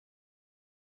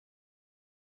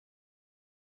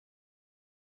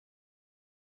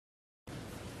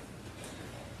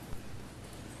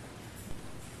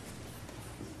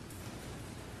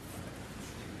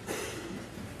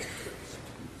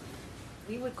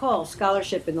We would call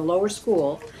scholarship in the lower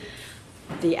school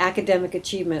the academic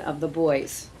achievement of the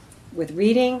boys with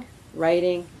reading,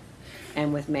 writing,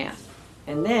 and with math.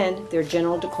 And then their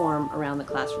general decorum around the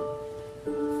classroom.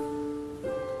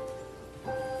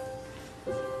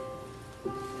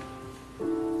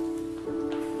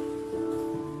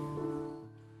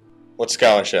 What's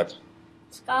scholarship?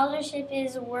 Scholarship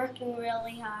is working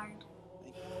really hard.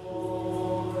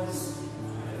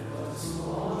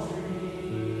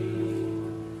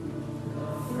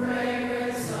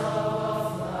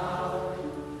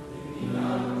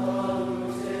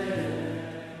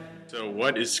 So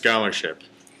what is scholarship?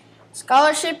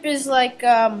 Scholarship is like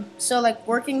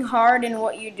working hard in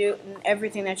what you do and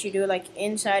everything that you do, like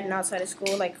inside and outside of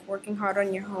school, like working hard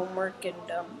on your homework and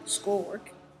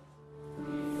schoolwork.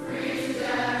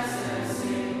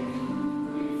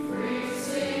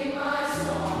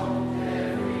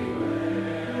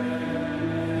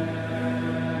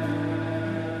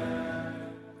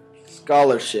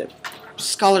 Scholarship.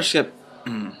 Scholarship.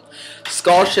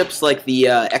 Scholarship's like the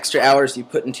extra hours you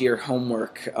put into your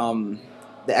homework, the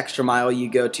extra mile you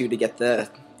go to get the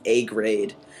A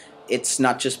grade. It's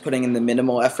not just putting in the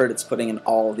minimal effort, it's putting in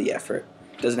all the effort.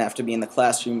 It doesn't have to be in the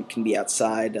classroom, it can be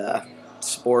outside,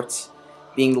 sports,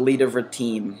 being the leader of a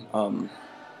team.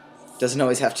 Doesn't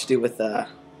always have to do with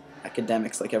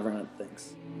academics like everyone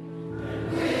thinks.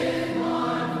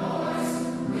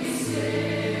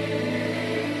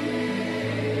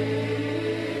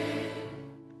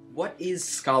 What is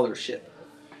scholarship?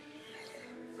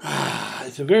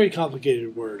 It's a very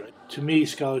complicated word. To me,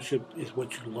 scholarship is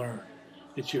what you learn.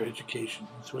 It's your education.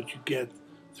 It's what you get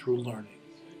through learning.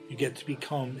 You get to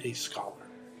become a scholar.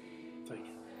 Thank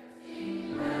you.